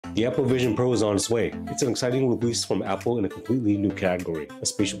The Apple Vision Pro is on its way. It's an exciting release from Apple in a completely new category, a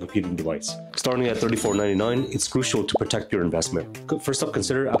spatial computing device. Starting at $34.99, it's crucial to protect your investment. First up,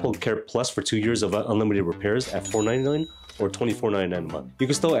 consider Apple Care Plus for 2 years of unlimited repairs at $4.99 or $24.99 a month. You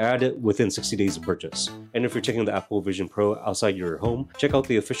can still add it within 60 days of purchase. And if you're checking the Apple Vision Pro outside your home, check out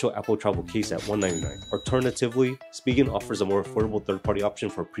the official Apple travel case at $199. Alternatively, Spigen offers a more affordable third-party option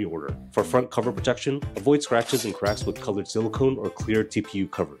for pre-order. For front cover protection, avoid scratches and cracks with colored silicone or clear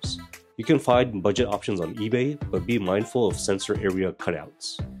TPU covers. You can find budget options on eBay, but be mindful of sensor area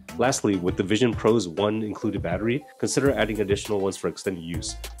cutouts. Lastly, with the Vision Pro's one included battery, consider adding additional ones for extended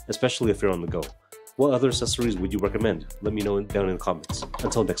use, especially if you're on the go. What other accessories would you recommend? Let me know down in the comments.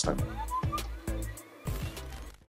 Until next time.